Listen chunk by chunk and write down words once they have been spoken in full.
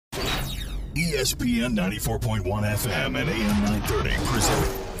ESPN 94.1 FM and AM 930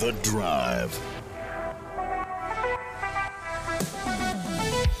 present The Drive.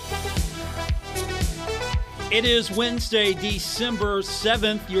 It is Wednesday, December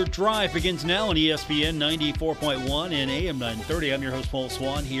 7th. Your drive begins now on ESPN 94.1 and AM 930. I'm your host, Paul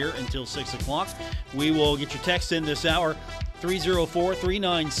Swann, here until 6 o'clock. We will get your text in this hour,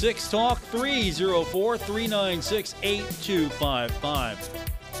 304-396-TALK, 304-396-8255.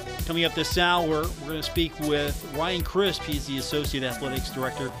 Coming up this hour, we're going to speak with Ryan Crisp. He's the Associate Athletics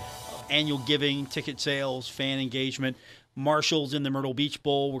Director of Annual Giving, Ticket Sales, Fan Engagement. Marshall's in the Myrtle Beach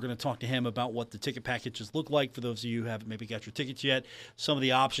Bowl. We're going to talk to him about what the ticket packages look like for those of you who haven't maybe got your tickets yet, some of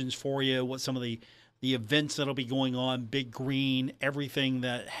the options for you, what some of the events that'll be going on, Big Green, everything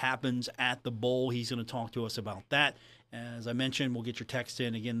that happens at the bowl. He's going to talk to us about that. As I mentioned, we'll get your text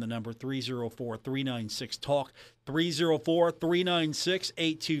in. Again, the number 304-396-TALK,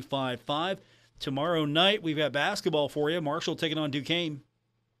 304-396-8255. Tomorrow night, we've got basketball for you. Marshall taking on Duquesne.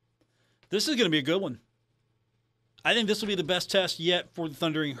 This is going to be a good one. I think this will be the best test yet for the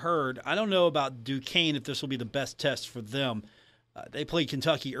Thundering Herd. I don't know about Duquesne if this will be the best test for them. They played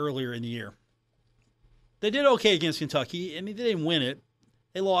Kentucky earlier in the year. They did okay against Kentucky. I mean, they didn't win it.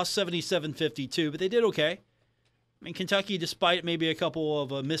 They lost 77-52, but they did okay. I mean, Kentucky, despite maybe a couple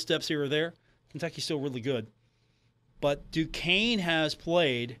of missteps here or there, Kentucky's still really good. But Duquesne has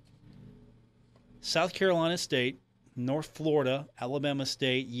played South Carolina State, North Florida, Alabama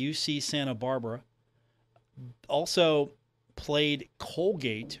State, UC Santa Barbara. Also played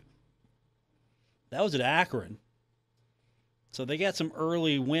Colgate. That was at Akron. So they got some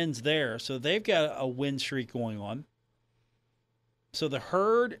early wins there. So they've got a win streak going on. So the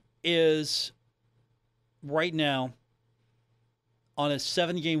Herd is right now on a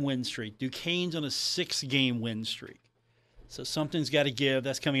 7-game win streak. Duquesne's on a 6-game win streak. So something's got to give.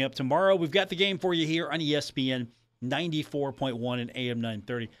 That's coming up tomorrow. We've got the game for you here on ESPN 94.1 and AM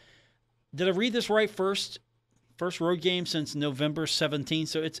 930. Did I read this right? First road game since November 17th.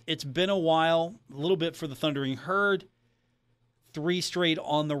 So it's been a while, a little bit for the Thundering Herd. 3 straight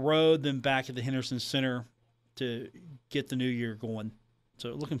on the road, then back at the Henderson Center to get the new year going.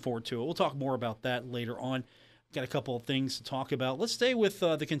 So looking forward to it. We'll talk more about that later on. Got a couple of things to talk about. Let's stay with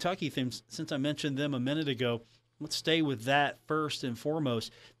the Kentucky themes. Since I mentioned them a minute ago, let's stay with that first and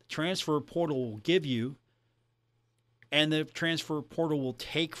foremost. The transfer portal will give you, and the transfer portal will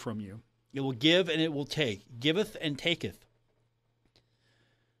take from you. It will give and it will take. Giveth and taketh.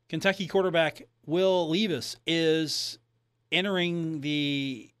 Kentucky quarterback Will Levis is entering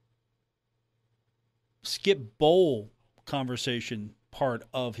the Skip Bowl conversation part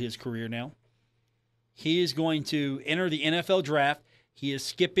of his career now. He is going to enter the NFL draft. He is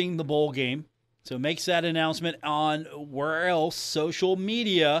skipping the bowl game. So makes that announcement on where else, social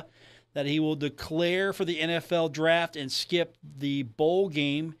media, that he will declare for the NFL draft and skip the bowl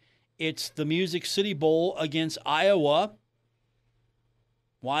game. It's the Music City Bowl against Iowa.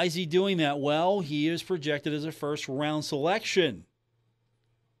 Why is he doing that? Well, he is projected as a first-round selection.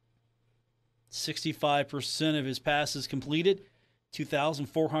 65% of his passes completed,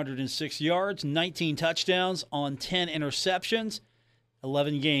 2,406 yards, 19 touchdowns on 10 interceptions,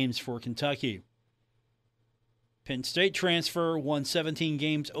 11 games for Kentucky. Penn State transfer, won 17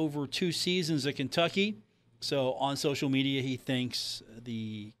 games over 2 seasons at Kentucky. So on social media, he thanks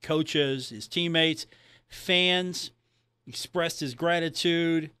the coaches, his teammates, fans, expressed his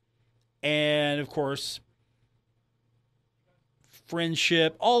gratitude, and, of course,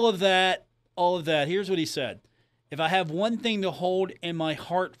 friendship, all of that. Here's what he said. If I have one thing to hold in my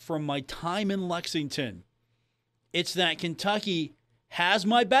heart from my time in Lexington, it's that Kentucky has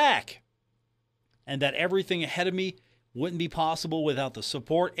my back and that everything ahead of me wouldn't be possible without the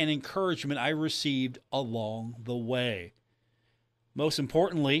support and encouragement I received along the way. Most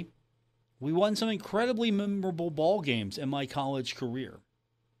importantly, we won some incredibly memorable ball games in my college career.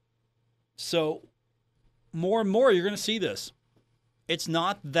 So more and more you're going to see this. It's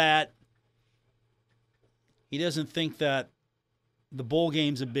not that he doesn't think that the bowl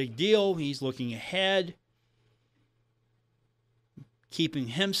game's a big deal. He's looking ahead, keeping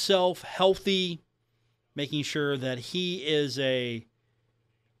himself healthy, making sure that he is a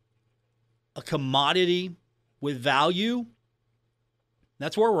commodity with value.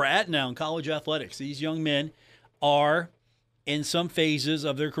 That's where we're at now in college athletics. These young men are, in some phases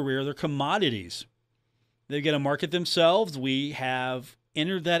of their career, they're commodities. They've got to market themselves. We have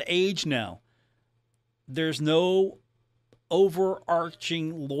entered that age now. There's no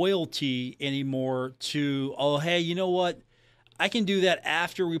overarching loyalty anymore to, oh, hey, you know what? I can do that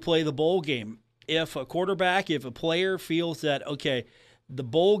after we play the bowl game. If a quarterback, if a player feels that, okay, The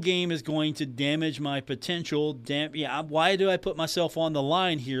bowl game is going to damage my potential. Why do I put myself on the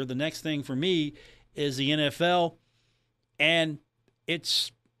line here? The next thing for me is the NFL, and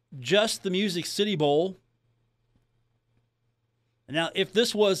it's just the Music City Bowl. Now, if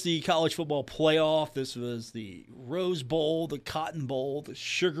this was the college football playoff, this was the Rose Bowl, the Cotton Bowl, the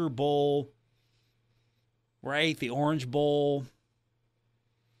Sugar Bowl, right? The Orange Bowl.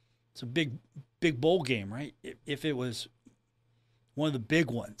 It's a big bowl game, right? If it was one of the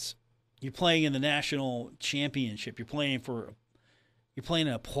big ones, you're playing in the national championship. You're playing in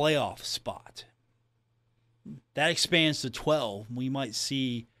a playoff spot. That expands to 12. We might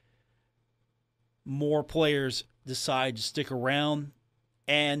see more players decide to stick around.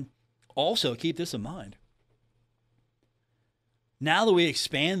 And also keep this in mind. Now that we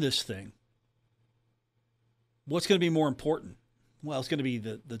expand this thing, what's going to be more important? Well, it's going to be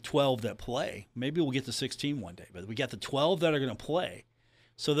the 12 that play. Maybe we'll get to 16 one day, but we got the 12 that are going to play.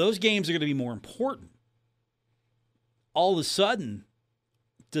 So those games are going to be more important. All of a sudden,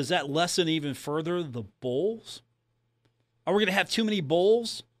 does that lessen even further the bowls? Are we going to have too many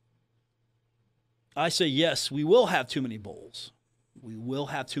bowls? I say yes, we will have too many bowls. We will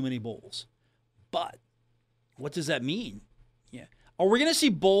have too many bowls. But what does that mean? Yeah. Are we going to see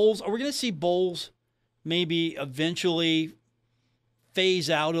bowls? Are we going to see bowls maybe eventually phase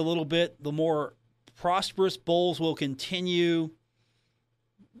out a little bit? The more prosperous bowls will continue.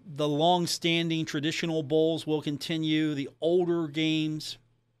 The long-standing traditional bowls will continue. The older games,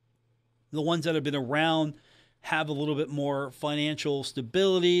 the ones that have been around, have a little bit more financial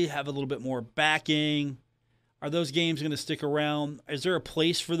stability, have a little bit more backing. Are those games going to stick around? Is there a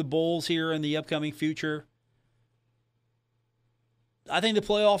place for the bowls here in the upcoming future? I think the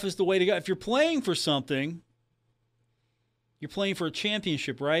playoff is the way to go. If you're playing for something, you're playing for a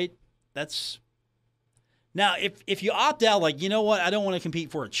championship, right? That's now if you opt out, like, you know what, I don't want to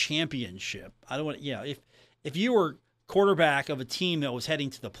compete for a championship. I don't want to, if you were quarterback of a team that was heading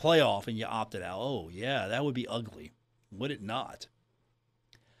to the playoff and you opted out, oh yeah, that would be ugly, would it not?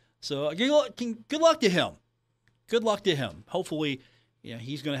 So good luck to him. Good luck to him. Hopefully,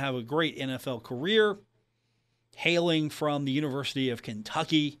 he's going to have a great NFL career, hailing from the University of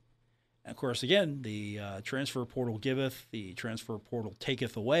Kentucky. And of course, again, the transfer portal giveth, the transfer portal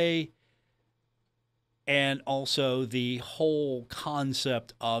taketh away. And also the whole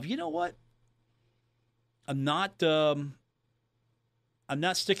concept of, you know what? I'm not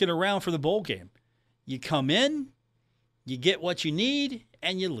sticking around for the bowl game. You come in, you get what you need,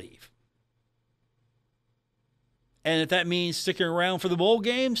 and you leave. And if that means sticking around for the bowl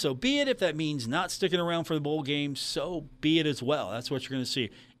game, so be it. If that means not sticking around for the bowl game, so be it as well. That's what you're going to see.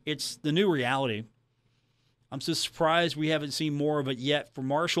 It's the new reality. I'm just surprised we haven't seen more of it yet for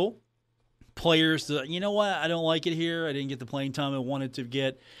Marshall. Players, you know what? I don't like it here. I didn't get the playing time I wanted to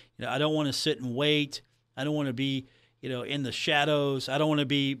get. I don't want to sit and wait. I don't want to be, in the shadows. I don't want to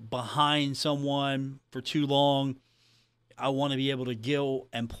be behind someone for too long. I want to be able to go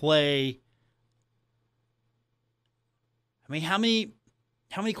and play. I mean, how many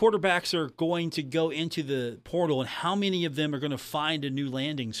quarterbacks are going to go into the portal, and how many of them are going to find a new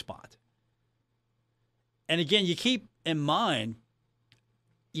landing spot? And again, you keep in mind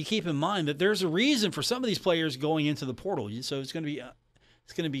that there's a reason for some of these players going into the portal. So it's going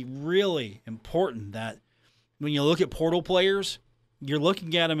to be really important that when you look at portal players, you're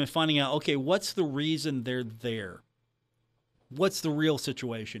looking at them and finding out, okay, what's the reason they're there? What's the real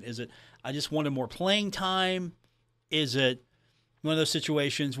situation? Is it, I just wanted more playing time? Is it one of those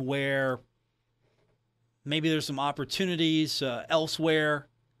situations where maybe there's some opportunities elsewhere?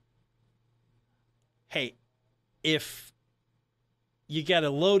 Hey, if you got a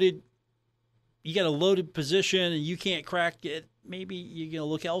loaded position and you can't crack it, maybe you're going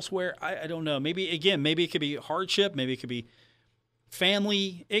to look elsewhere. I don't know. Maybe it could be hardship. Maybe it could be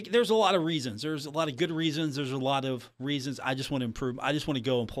family. There's a lot of reasons. There's a lot of good reasons. There's a lot of reasons. I just want to improve. I just want to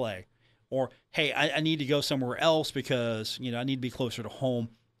go and play. Or, hey, I need to go somewhere else because, I need to be closer to home.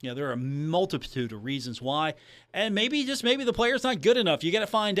 There are a multitude of reasons why. And maybe the player's not good enough. You got to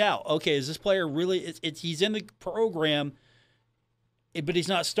find out, okay, is this player really – he's in the program, but he's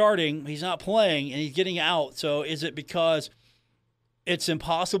not starting, he's not playing, and he's getting out. So is it because it's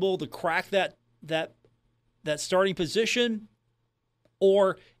impossible to crack that starting position,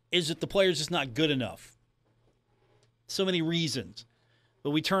 or is it the player's just not good enough? So many reasons. But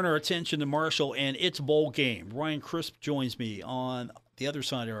we turn our attention to Marshall and its bowl game. Ryan Crisp joins me on the other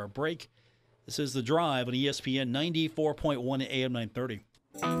side of our break. This is The Drive on ESPN 94.1 AM 930.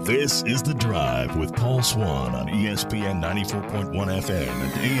 This is The Drive with Paul Swann on ESPN 94.1 FM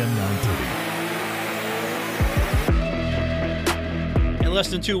and AM 930. And In less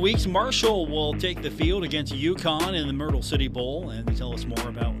than 2 weeks, Marshall will take the field against UConn in the Myrtle City Bowl. And to tell us more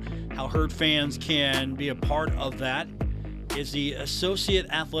about how Herd fans can be a part of that is the Associate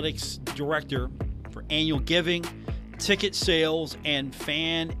Athletics Director for Annual Giving, Ticket Sales, and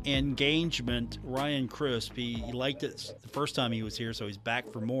Fan Engagement, Ryan Crisp. He liked it the first time he was here, so he's back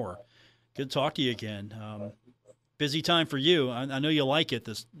for more. Good to talk to you again. Busy time for you. I know you like it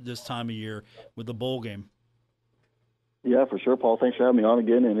this time of year with the bowl game. Yeah, for sure, Paul. Thanks for having me on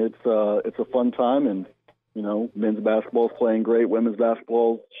again. And it's a fun time. And, men's basketball is playing great. Women's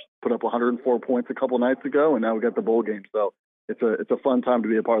basketball put up 104 points a couple nights ago, and now we got the bowl game. So it's a fun time to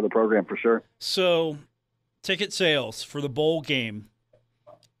be a part of the program for sure. So ticket sales for the bowl game.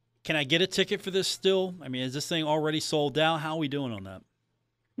 Can I get a ticket for this still? I mean, is this thing already sold out? How are we doing on that?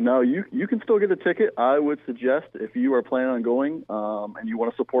 No, you can still get a ticket. I would suggest if you are planning on going and you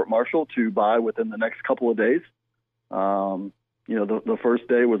want to support Marshall to buy within the next couple of days. The first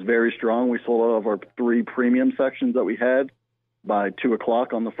day was very strong. We sold out of our 3 premium sections that we had by 2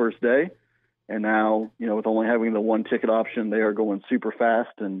 o'clock on the first day. And now, with only having the 1 ticket option, they are going super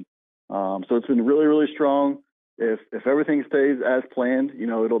fast. And so it's been really, really strong. If everything stays as planned,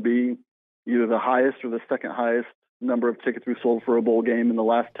 it'll be either the highest or the second highest number of tickets we've sold for a bowl game in the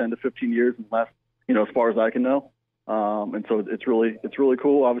last 10 to 15 years, and last, as far as I can know. And so it's really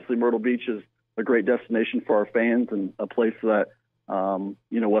cool. Obviously, Myrtle Beach is a great destination for our fans and a place that,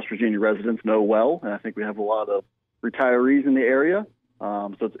 West Virginia residents know well. And I think we have a lot of retirees in the area.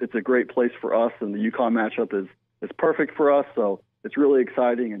 So it's a great place for us, and the UConn matchup is perfect for us. So it's really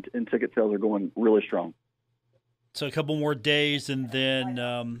exciting, and ticket sales are going really strong. So a couple more days, and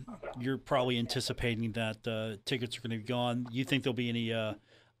then you're probably anticipating that tickets are going to be gone. You think there'll be any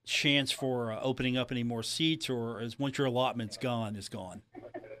chance for opening up any more seats, or is once your allotment's gone, it's gone?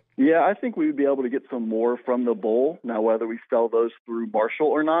 Yeah, I think we would be able to get some more from the bowl. Now, whether we sell those through Marshall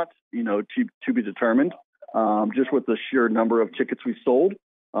or not, to be determined. Just with the sheer number of tickets we sold,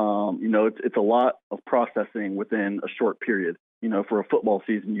 it's a lot of processing within a short period. For a football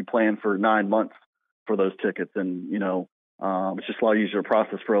season, you plan for 9 months for those tickets, and it's just a lot easier to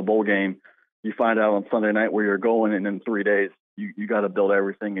process. For a bowl game, you find out on Sunday night where you're going, and in 3 days you got to build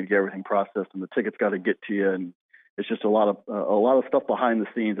everything and get everything processed, and the tickets got to get to you, and it's just a lot of stuff behind the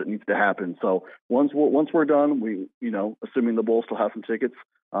scenes that needs to happen. So once we're done, we assuming the bowl still has some tickets,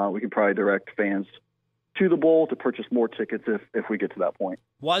 we can probably direct fans to the bowl to purchase more tickets if we get to that point.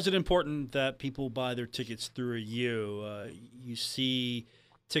 Why is it important that people buy their tickets through you? You see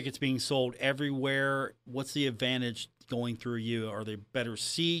tickets being sold everywhere. What's the advantage going through you? Are there better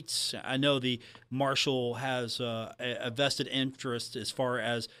seats? I know the Marshall has a vested interest as far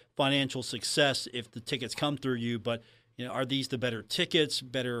as financial success if the tickets come through you, but are these the better tickets,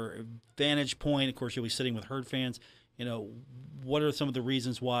 better vantage point? Of course, you'll be sitting with Herd fans. What are some of the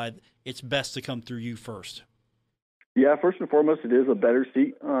reasons why it's best to come through you first? Yeah, first and foremost, it is a better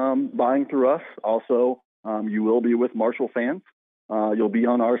seat buying through us. Also, you will be with Marshall fans. You'll be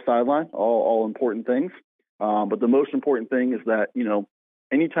on our sideline, all important things. But the most important thing is that,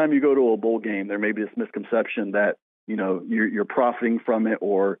 anytime you go to a bowl game, there may be this misconception that, you're profiting from it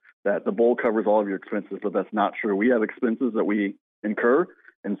or that the bowl covers all of your expenses, but that's not true. We have expenses that we incur.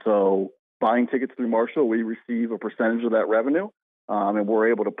 And so buying tickets through Marshall, we receive a percentage of that revenue. And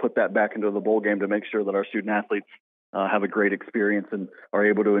we're able to put that back into the bowl game to make sure that our student athletes have a great experience and are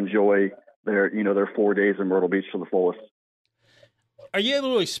able to enjoy their 4 days in Myrtle Beach to the fullest. Are you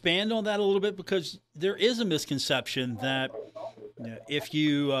able to expand on that a little bit? Because there is a misconception that if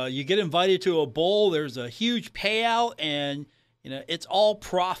you get invited to a bowl, there's a huge payout and it's all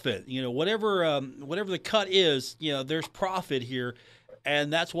profit. Whatever the cut is, there's profit here,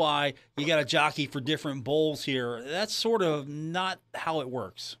 and that's why you got a jockey for different bowls here. That's sort of not how it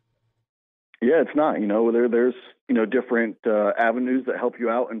works. Yeah, it's not. There's different avenues that help you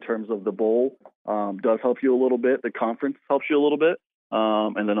out in terms of the bowl. Does help you a little bit. The conference helps you a little bit.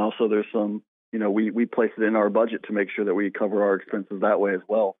 And then also there's some, we place it in our budget to make sure that we cover our expenses that way as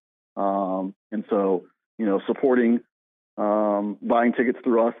well. And so, supporting, buying tickets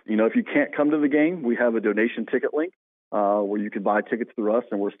through us, if you can't come to the game, we have a donation ticket link, where you can buy tickets through us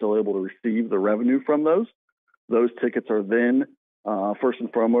and we're still able to receive the revenue from those. Those tickets are then, first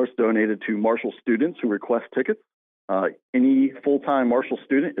and foremost, donated to Marshall students who request tickets. Any full-time Marshall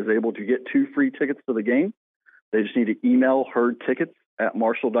student is able to get 2 free tickets to the game. They just need to email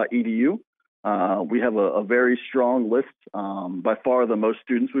herdtickets@marshall.edu. We have a very strong list, by far the most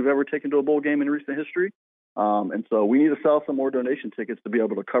students we've ever taken to a bowl game in recent history. And so we need to sell some more donation tickets to be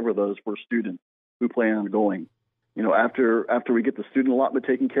able to cover those for students who plan on going. After we get the student allotment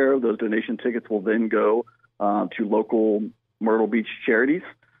taken care of, those donation tickets will then go to local Myrtle Beach charities.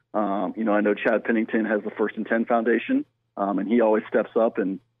 I know Chad Pennington has the First and 10 Foundation, and he always steps up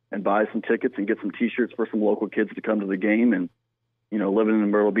and buys some tickets and gets some T-shirts for some local kids to come to the game. And, living in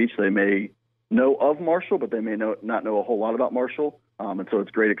Myrtle Beach, they may know of Marshall, but they may not know a whole lot about Marshall. And so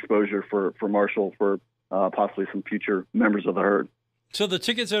it's great exposure for Marshall for possibly some future members of the herd. So the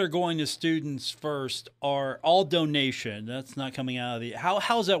tickets that are going to students first are all donation. That's not coming out of the –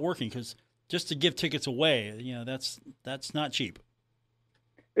 how is that working? Because just to give tickets away, that's not cheap.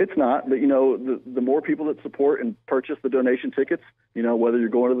 It's not, but, the more people that support and purchase the donation tickets, whether you're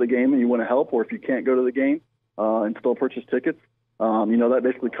going to the game and you want to help, or if you can't go to the game and still purchase tickets, that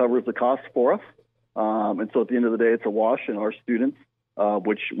basically covers the cost for us. And so at the end of the day, it's a wash, and our students,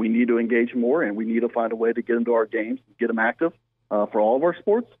 which we need to engage more, and we need to find a way to get them to our games, get them active for all of our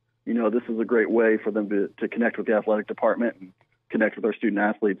sports. This is a great way for them to connect with the athletic department and connect with our student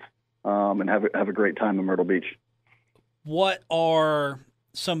athletes and have a great time in Myrtle Beach. What are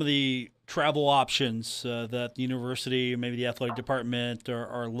some of the travel options that the university or maybe the athletic department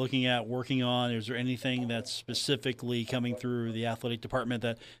are looking at, working on? Is there anything that's specifically coming through the athletic department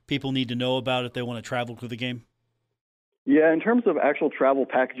that people need to know about if they want to travel to the game? Yeah, in terms of actual travel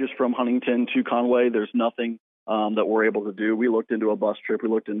packages from Huntington to Conway, there's nothing that we're able to do. We looked into a bus trip, we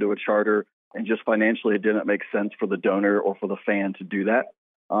looked into a charter, and just financially it didn't make sense for the donor or for the fan to do that.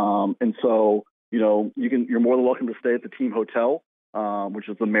 And so, you're more than welcome to stay at the team hotel, which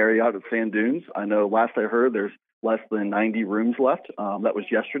is the Marriott at Sand Dunes. I know last I heard there's less than 90 rooms left. That was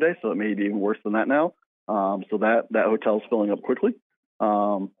yesterday, so it may be even worse than that now. So that hotel's filling up quickly.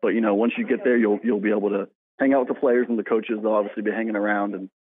 But once you get there, you'll be able to hang out with the players and the coaches. They'll obviously be hanging around, and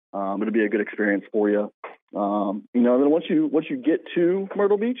it'll be a good experience for you. And then once you get to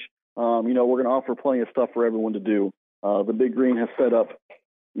Myrtle Beach, we're going to offer plenty of stuff for everyone to do. The Big Green has set up,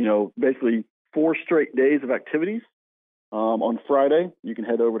 basically 4 straight days of activities. On Friday, you can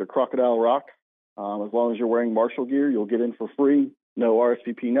head over to Crocodile Rock. As long as you're wearing Marshall gear, you'll get in for free. No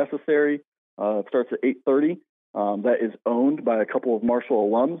RSVP necessary. It starts at 8:30. That is owned by a couple of Marshall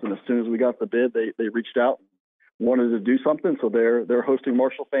alums, and as soon as we got the bid, they reached out, wanted to do something, so they're hosting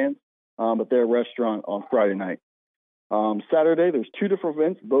Marshall fans at their restaurant on Friday night. Saturday, there's 2 different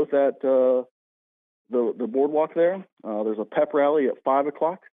events, both at the boardwalk there. There's a pep rally at 5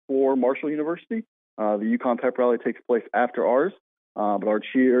 o'clock for Marshall University. The UConn pep rally takes place after ours, but our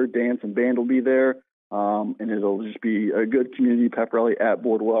cheer, dance, and band will be there, and it'll just be a good community pep rally at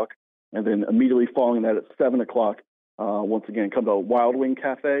Boardwalk. And then immediately following that at 7 o'clock, once again, come to Wild Wing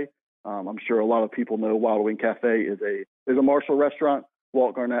Cafe. I'm sure a lot of people know Wild Wing Cafe is a Marshall restaurant.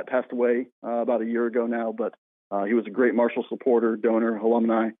 Walt Garnett passed away about a year ago now, but he was a great Marshall supporter, donor,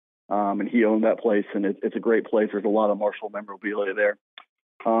 alumni, and he owned that place, and it's a great place. There's a lot of Marshall memorabilia there.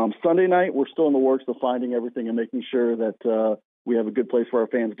 Sunday night, we're still in the works of finding everything and making sure that we have a good place for our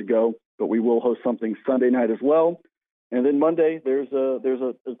fans to go, but we will host something Sunday night as well. And then Monday, there's a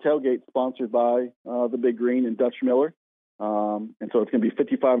tailgate sponsored by the Big Green and Dutch Miller. And so it's going to be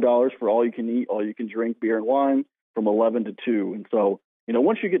 $55 for all you can eat, all you can drink, beer and wine from 11 to 2. And so,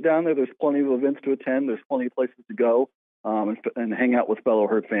 once you get down there, there's plenty of events to attend. There's plenty of places to go and hang out with fellow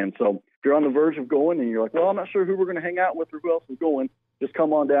Herd fans. So if you're on the verge of going and you're like, well, I'm not sure who we're going to hang out with or who else is going, just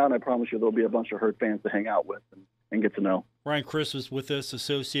come on down. I promise you there'll be a bunch of Herd fans to hang out with and get to know. Ryan Chris was with us,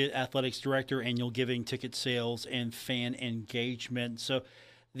 Associate Athletics Director, Annual Giving, Ticket Sales, and Fan Engagement. So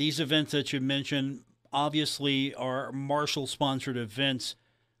these events that you mentioned obviously are Marshall-sponsored events.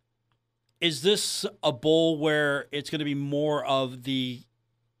 Is this a bowl where it's going to be more of the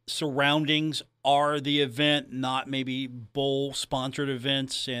surroundings are the event, not maybe bowl-sponsored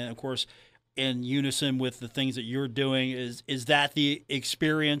events? And, of course, in unison with the things that you're doing, is that the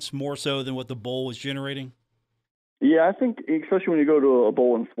experience more so than what the bowl is generating? Yeah, I think especially when you go to a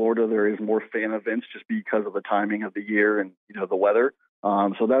bowl in Florida, there is more fan events just because of the timing of the year and, the weather.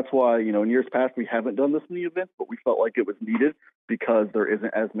 So that's why, in years past, we haven't done this many events, but we felt like it was needed because there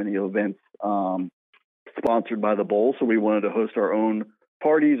isn't as many events sponsored by the bowl. So we wanted to host our own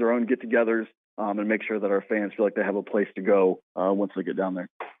parties, our own get-togethers, and make sure that our fans feel like they have a place to go once they get down there.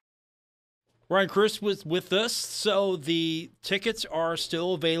 Ryan Chris was with us, so the tickets are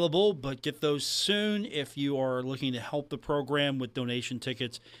still available, but get those soon. If you are looking to help the program with donation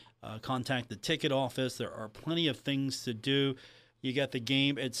tickets, contact the ticket office. There are plenty of things to do. You got the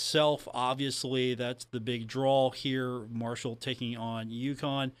game itself, obviously. That's the big draw here, Marshall taking on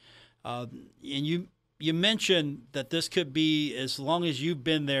UConn. And you mentioned that this could be, as long as you've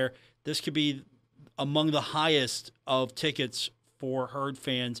been there, this could be among the highest of tickets for Herd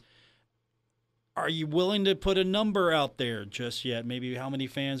fans. Are you willing to put a number out there just yet? Maybe how many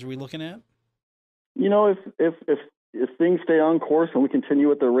fans are we looking at? If if things stay on course and we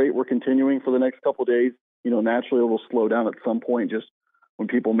continue at the rate we're continuing for the next couple of days, naturally it will slow down at some point. Just when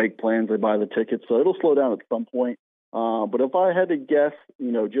people make plans, they buy the tickets. So it'll slow down at some point. But if I had to guess,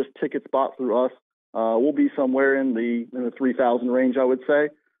 just tickets bought through us, we'll be somewhere in the 3,000 range, I would say.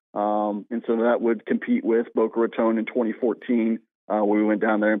 And so that would compete with Boca Raton in 2014. We went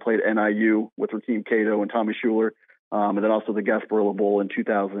down there and played NIU with Rakeem Cato and Tommy Schuler. And then also the Gasparilla Bowl in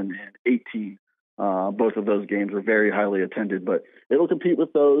 2018. Both of those games are very highly attended, but it'll compete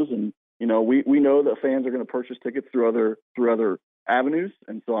with those. And, we know that fans are going to purchase tickets through other avenues.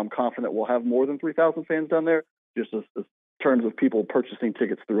 And so I'm confident we'll have more than 3,000 fans down there. Just as terms of people purchasing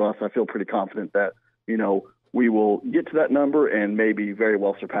tickets through us, I feel pretty confident that, we will get to that number and maybe very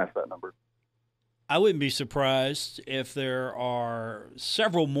well surpass that number. I wouldn't be surprised if there are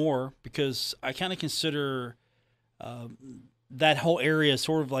several more, because I kind of consider that whole area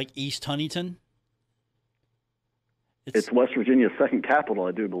sort of like East Huntington. It's West Virginia's second capital,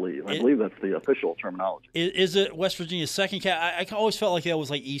 I do believe. I believe that's the official terminology. Is it West Virginia's second capital? I always felt like that was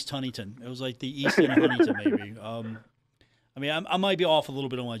like East Huntington. It was like the East End Huntington, maybe. I might be off a little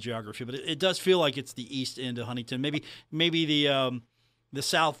bit on my geography, but it does feel like it's the east end of Huntington. Maybe the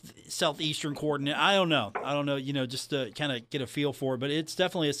southeastern coordinate. I don't know. Just to kind of get a feel for it. But it's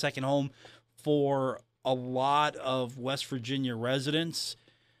definitely a second home for a lot of West Virginia residents.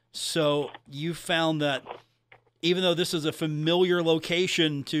 So you found that even though this is a familiar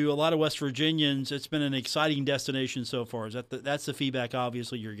location to a lot of West Virginians, it's been an exciting destination so far. That's the feedback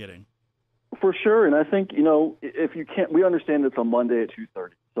obviously you're getting? For sure, and I think, if you can't, we understand it's a Monday at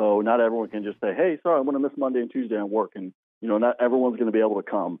 2:30, so not everyone can just say, hey, sorry, I'm going to miss Monday and Tuesday and work, and, not everyone's going to be able to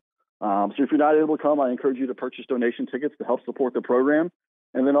come. So if you're not able to come, I encourage you to purchase donation tickets to help support the program.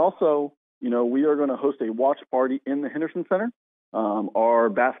 And then also, we are going to host a watch party in the Henderson Center. Our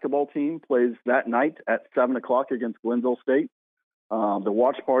basketball team plays that night at 7 o'clock against Glenville State. The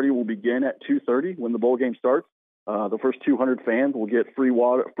watch party will begin at 2:30 when the bowl game starts. The first 200 fans will get free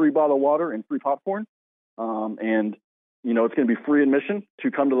bottle of water, and free popcorn. And, it's going to be free admission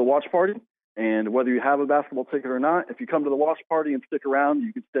to come to the watch party. And whether you have a basketball ticket or not, if you come to the watch party and stick around,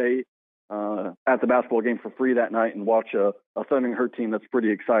 you can stay at the basketball game for free that night and watch a Thundering Herd team that's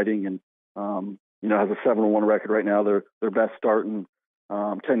pretty exciting and, has a 7-1 record right now. Their best start in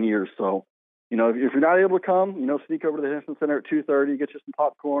 10 years. So, if you're not able to come, sneak over to the Henderson Center at 2:30, get you some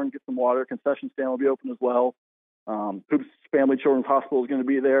popcorn, get some water. Concession stand will be open as well. Hoops Family Children's Hospital is going to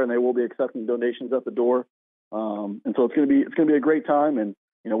be there, and they will be accepting donations at the door. And so it's going to be a great time. And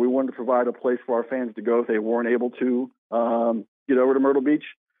we wanted to provide a place for our fans to go if they weren't able to get over to Myrtle Beach.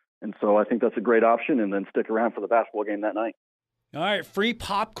 And so I think that's a great option. And then stick around for the basketball game that night. All right, free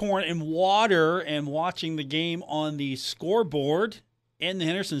popcorn and water, and watching the game on the scoreboard in the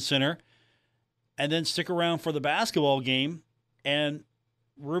Henderson Center, and then stick around for the basketball game. And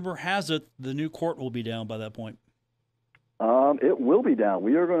rumor has it the new court will be down by that point. It will be down.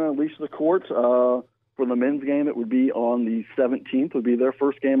 We are going to lease the court for the men's game. It would be on the 17th. Would be their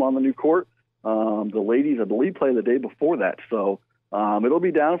first game on the new court. The ladies, I believe, play the day before that. So it'll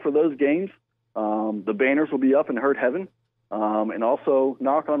be down for those games. The banners will be up in Herd Heaven. And also,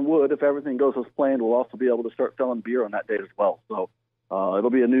 knock on wood, if everything goes as planned, we'll also be able to start selling beer on that day as well. So it'll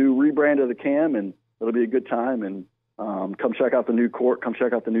be a new rebrand of the CAM, and it'll be a good time. And come check out the new court. Come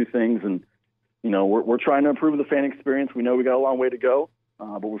check out the new things. And we're trying to improve the fan experience. We know we got a long way to go,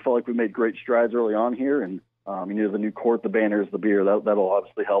 but we felt like we made great strides early on here. And the new court, the banners, the beer, that'll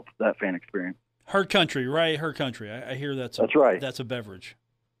obviously help that fan experience. Herd Country, right? Herd Country. I hear that's right. That's a beverage.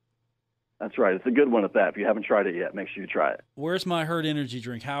 That's right. It's a good one at that. If you haven't tried it yet, make sure you try it. Where's my Herd energy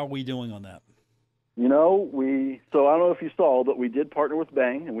drink? How are we doing on that? So I don't know if you saw, but we did partner with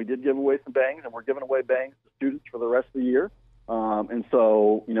Bang, and we did give away some Bangs, and we're giving away Bangs to students for the rest of the year. And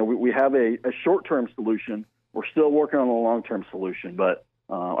so, we have a short-term solution. We're still working on a long-term solution, but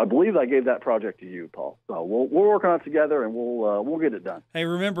I believe I gave that project to you, Paul. So we'll work on it together, and we'll get it done. Hey,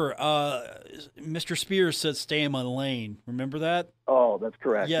 remember, Mr. Spears said stay in my lane. Remember that? Oh, that's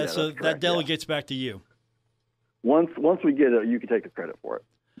correct. Yeah, so correct. that delegates back to you. Once we get it, you can take the credit for it.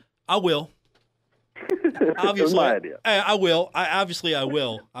 I will. Obviously, it was my idea. I will. I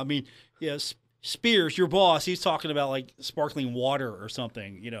will. I mean, yes. Spears, your boss, he's talking about like sparkling water or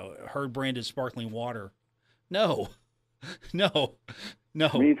something, Herd branded sparkling water. No.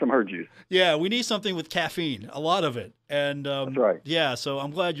 We need some Herd juice. Yeah, we need something with caffeine, a lot of it. And that's right. Yeah, so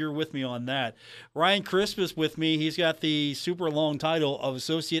I'm glad you're with me on that. Ryan Crisp is with me. He's got the super long title of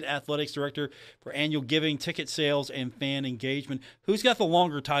Associate Athletics Director for Annual Giving, Ticket Sales, and Fan Engagement. Who's got the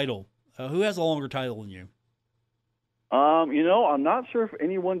longer title? Who has a longer title than you? I'm not sure if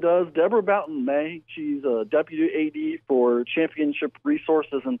anyone does. Deborah Boughton may. She's a deputy AD for championship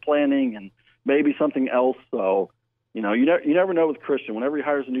resources and planning and maybe something else. So, you never know with Christian. Whenever he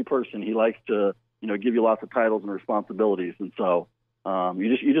hires a new person, he likes to, give you lots of titles and responsibilities. And so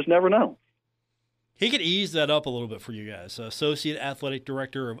you just never know. He could ease that up a little bit for you guys. Associate Athletic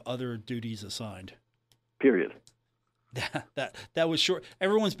Director of Other Duties Assigned. Period. That was short.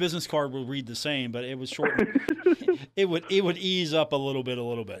 Everyone's business card will read the same, but it was short. it would ease up a little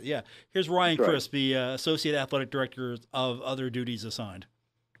bit. Yeah. Here's Ryan That's right. Crisp, the Associate Athletic Director of Other Duties Assigned.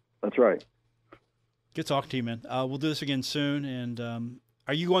 That's right. Good talking to you, man. We'll do this again soon. And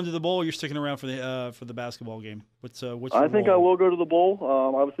are you going to the bowl? Or you're sticking around for the basketball game? What's I think I will go to the bowl.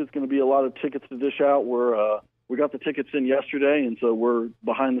 Obviously, it's going to be a lot of tickets to dish out. We got the tickets in yesterday, and so we're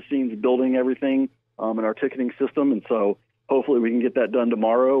behind the scenes building everything in our ticketing system. And so hopefully we can get that done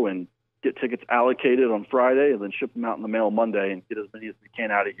tomorrow and get tickets allocated on Friday, and then ship them out in the mail Monday and get as many as we can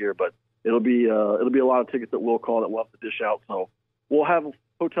out of here. But it'll be a lot of tickets that we'll call that we'll have to dish out. So we'll have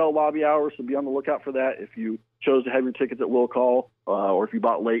hotel lobby hours, so be on the lookout for that if you chose to have your tickets at will call, or if you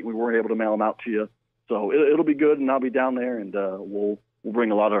bought late and we weren't able to mail them out to you. So it'll be good, and I'll be down there, and we'll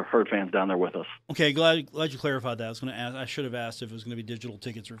bring a lot of Herd fans down there with us. Okay, glad you clarified that. I was going to ask. I should have asked if it was going to be digital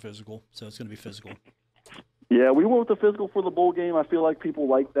tickets or physical. So it's going to be physical. Yeah, we went with the physical for the bowl game. I feel like people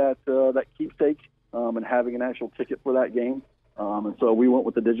like that keepsake and having an actual ticket for that game. And so we went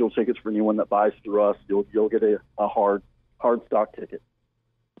with the digital tickets for anyone that buys through us. You'll get a hard stock ticket.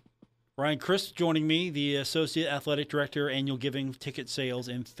 Ryan Crisp joining me, the Associate Athletic Director, Annual Giving, Ticket Sales,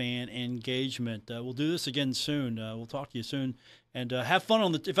 and Fan Engagement. We'll do this again soon. We'll talk to you soon. And have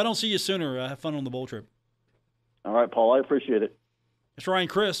fun if I don't see you sooner, have fun on the bowl trip. All right, Paul, I appreciate it. It's Ryan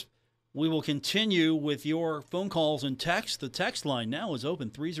Crisp. We will continue with your phone calls and texts. The text line now is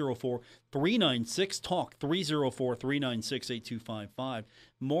open, 304-396-TALK, 304-396-8255.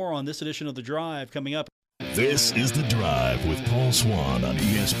 More on this edition of The Drive coming up. This is The Drive with Paul Swann on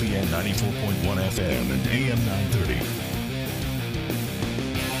ESPN 94.1 FM and AM 930.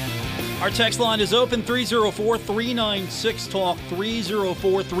 Our text line is open, 304-396-TALK,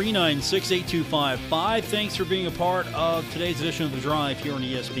 304-396-8255. Thanks for being a part of today's edition of The Drive here on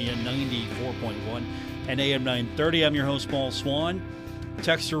ESPN 94.1 and AM 930. I'm your host, Paul Swann.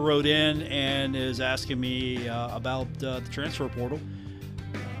 Texter wrote in and is asking me about the transfer portal.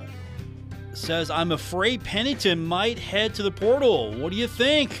 Says, I'm afraid Pennington might head to the portal. What do you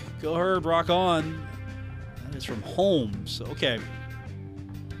think? Go Herd, rock on. That is from Holmes. Okay.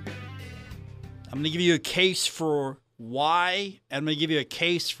 I'm going to give you a case for why, and I'm going to give you a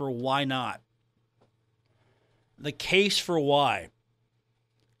case for why not. The case for why.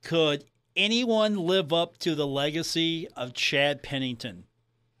 Could anyone live up to the legacy of Chad Pennington?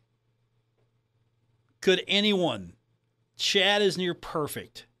 Could anyone? Chad is near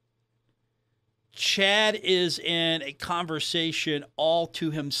perfect. Chad is in a conversation all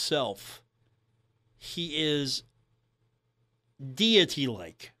to himself. He is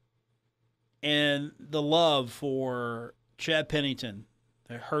deity-like. And the love for Chad Pennington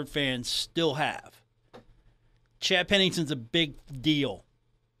that Herd fans still have. Chad Pennington's a big deal.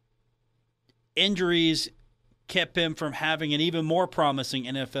 Injuries kept him from having an even more promising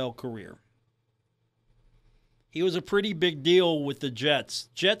NFL career. He was a pretty big deal with the Jets.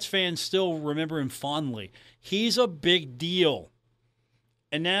 Jets fans still remember him fondly. He's a big deal.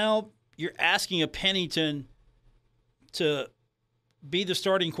 And now you're asking a Pennington to be the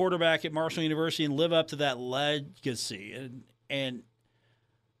starting quarterback at Marshall University and live up to that legacy. And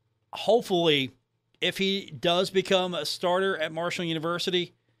hopefully, if he does become a starter at Marshall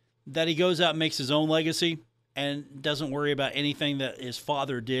University, that he goes out and makes his own legacy and doesn't worry about anything that his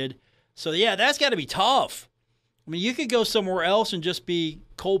father did. So, yeah, that's got to be tough. I mean, you could go somewhere else and just be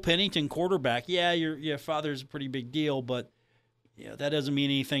Cole Pennington quarterback. Yeah, your father's a pretty big deal, but that doesn't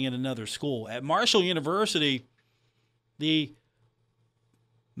mean anything in another school. At Marshall University, the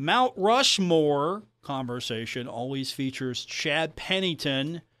Mount Rushmore conversation always features Chad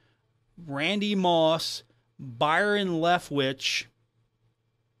Pennington, Randy Moss, Byron Leftwich.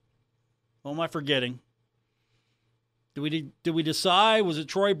 What am I forgetting? Did we decide? Was it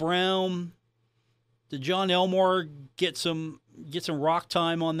Troy Brown? Did John Elmore get some rock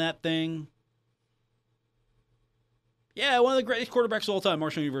time on that thing? Yeah, one of the greatest quarterbacks of all time,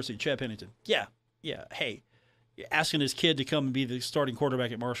 Marshall University, Chad Pennington. Yeah. Hey, you're asking his kid to come and be the starting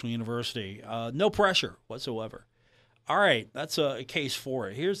quarterback at Marshall University. No pressure whatsoever. All right, that's a case for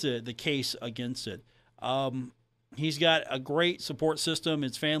it. Here's the case against it. He's got a great support system.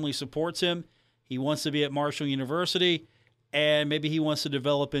 His family supports him. He wants to be at Marshall University, and maybe he wants to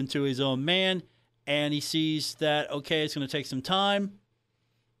develop into his own man. and he sees that, okay, it's going to take some time.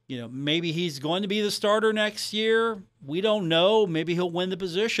 Maybe he's going to be the starter next year. We don't know. Maybe he'll win the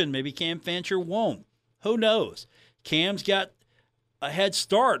position. Maybe Cam Fancher won't. Who knows? Cam's got a head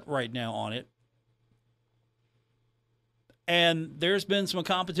start right now on it. And there's been some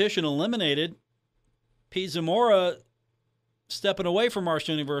competition eliminated. Pete Zamora stepping away from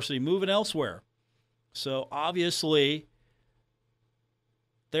Marshall University, moving elsewhere. So obviously,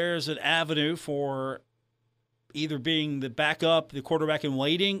 there's an avenue for either being the backup, the quarterback in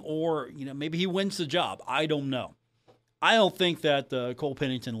waiting, or maybe he wins the job. I don't know. I don't think that Cole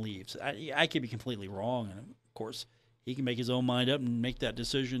Pennington leaves. I could be completely wrong, and of course, he can make his own mind up and make that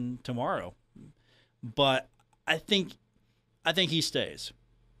decision tomorrow. But I think he stays.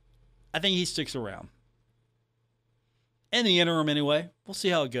 I think he sticks around. In the interim, anyway, we'll see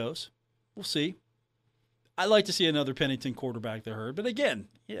how it goes. We'll see. I'd like to see another Pennington quarterback there, Herd. But again,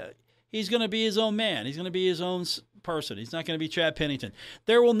 he's going to be his own man. He's going to be his own person. He's not going to be Chad Pennington.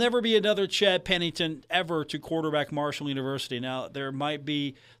 There will never be another Chad Pennington ever to quarterback Marshall University. Now, there might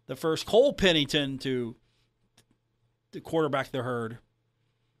be the first Cole Pennington to quarterback the Herd.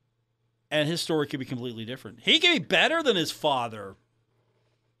 And his story could be completely different. He could be better than his father.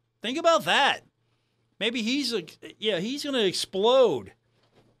 Think about that. Maybe he's going to explode.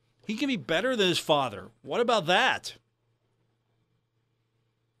 He can be better than his father. What about that?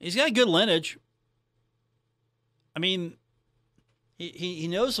 He's got good lineage. I mean, he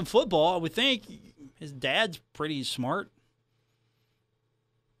knows some football. I would think his dad's pretty smart.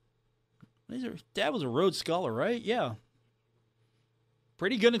 His dad was a Rhodes Scholar, right? Yeah.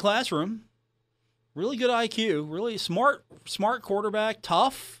 Pretty good in the classroom. Really good IQ. Really smart quarterback.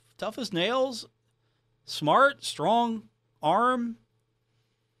 Tough as nails. Smart, strong arm.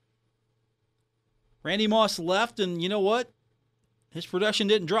 Randy Moss left, and you know what? His production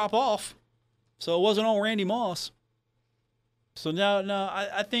didn't drop off, so it wasn't all Randy Moss. So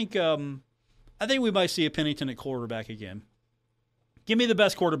I think we might see a Pennington at quarterback again. Give me the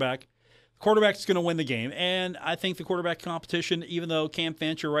best quarterback. The quarterback's going to win the game, and I think the quarterback competition, even though Cam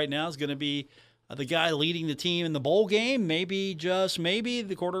Fancher right now is going to be the guy leading the team in the bowl game, maybe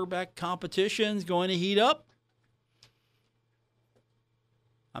the quarterback competition is going to heat up.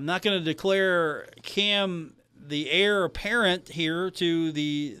 I'm not going to declare Cam the heir apparent here to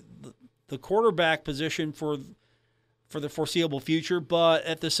the quarterback position for the foreseeable future, but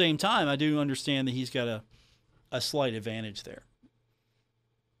at the same time, I do understand that he's got a slight advantage there.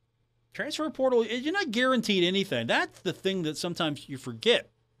 Transfer portal, you're not guaranteed anything. That's the thing that sometimes you forget.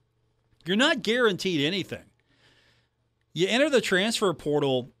 You're not guaranteed anything. You enter the transfer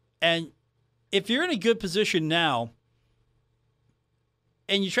portal, and if you're in a good position now,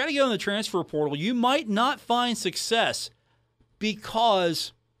 and you try to get on the transfer portal, you might not find success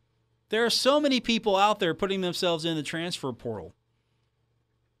because there are so many people out there putting themselves in the transfer portal.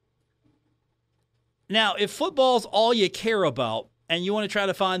 Now, if football's all you care about and you want to try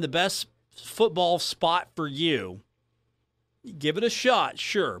to find the best football spot for you, give it a shot,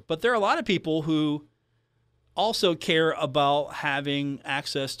 sure. But there are a lot of people who also care about having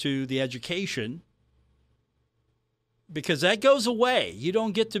access to the education, because that goes away. You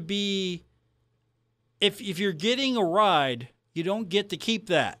don't get to be, if you're getting a ride, you don't get to keep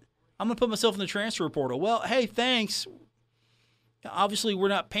that. I'm going to put myself in the transfer portal. Well, hey, thanks. Obviously, we're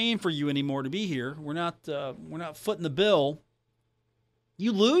not paying for you anymore to be here. We're not footing the bill.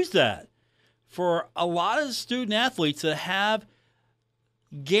 You lose that. For a lot of student athletes that have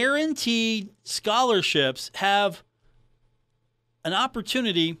guaranteed scholarships, have an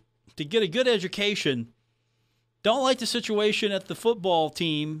opportunity to get a good education, don't like the situation at the football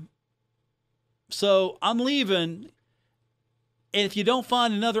team, so I'm leaving. And if you don't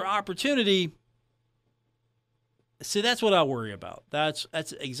find another opportunity, see, that's what I worry about. That's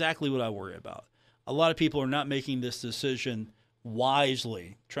exactly what I worry about. A lot of people are not making this decision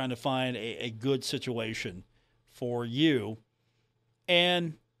wisely, trying to find a good situation for you.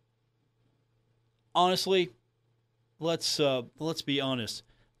 And honestly, let's be honest.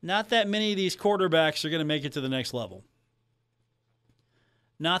 Not that many of these quarterbacks are going to make it to the next level.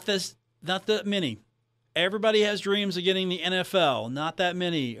 Not that many. Everybody has dreams of getting the NFL. Not that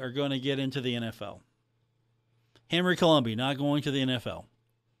many are going to get into the NFL. Henry Colombi, not going to the NFL.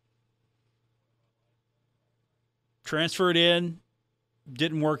 Transferred in,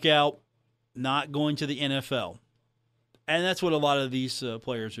 didn't work out, not going to the NFL. And that's what a lot of these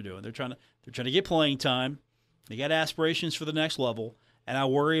players are doing. They're trying to get playing time. They got aspirations for the next level. And I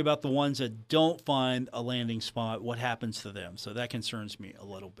worry about the ones that don't find a landing spot, what happens to them. So that concerns me a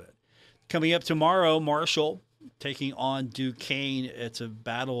little bit. Coming up tomorrow, Marshall taking on Duquesne. It's a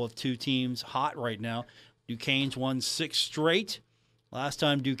battle of two teams hot right now. Duquesne's won 6 straight. Last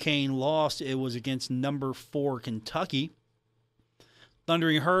time Duquesne lost, it was against number 4 Kentucky.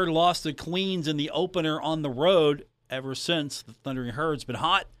 Thundering Herd lost to Queens in the opener on the road. Ever since, the Thundering Herd's been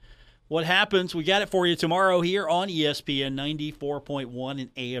hot. What happens? We got it for you tomorrow here on ESPN 94.1 and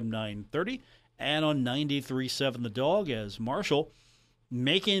AM 930 and on 93.7 The Dog as Marshall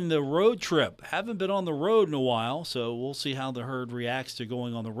making the road trip. Haven't been on the road in a while, so we'll see how the Herd reacts to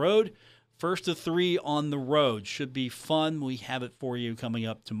going on the road. First of 3 on the road. Should be fun. We have it for you coming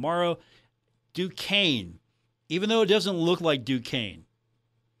up tomorrow. Duquesne, even though it doesn't look like Duquesne.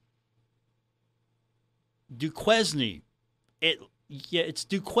 Duquesne. It's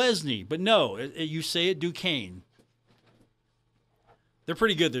Duquesne, but no, you say it Duquesne. They're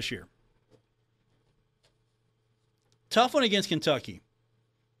pretty good this year. Tough one against Kentucky,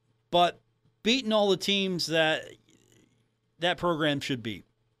 but beating all the teams that program should beat.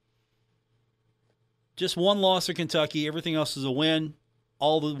 Just one loss to Kentucky. Everything else is a win.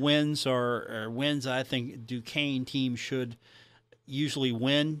 All the wins are wins I think Duquesne team should usually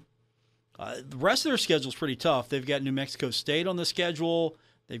win. The rest of their schedule is pretty tough. They've got New Mexico State on the schedule.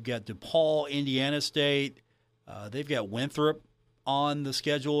 They've got DePaul, Indiana State. They've got Winthrop on the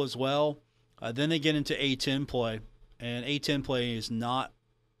schedule as well. Then they get into A-10 play. And A-10 play is not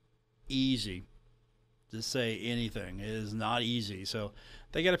easy to say anything. It is not easy. So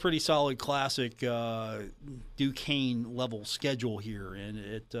they got a pretty solid classic Duquesne level schedule here,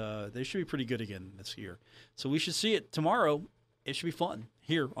 and they should be pretty good again this year. So we should see it tomorrow. It should be fun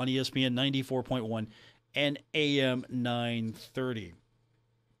here on ESPN 94.1 and AM 930.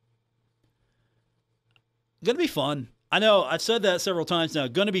 Going to be fun. I know I've said that several times now.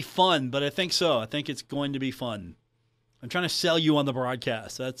 Going to be fun, but I think so. I think it's going to be fun. I'm trying to sell you on the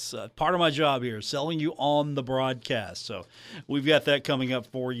broadcast. That's part of my job here, selling you on the broadcast. So we've got that coming up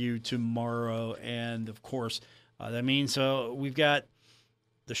for you tomorrow. And, of course, that means we've got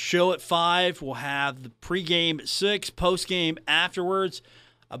the show at 5. We'll have the pregame at 6, postgame afterwards.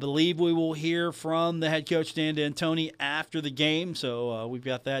 I believe we will hear from the head coach, Dan D'Antoni, after the game. So we've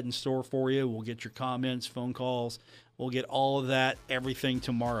got that in store for you. We'll get your comments, phone calls. We'll get all of that, everything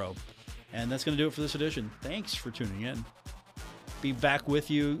tomorrow. And that's going to do it for this edition. Thanks for tuning in. Be back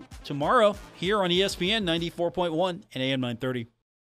with you tomorrow here on ESPN 94.1 and AM 930.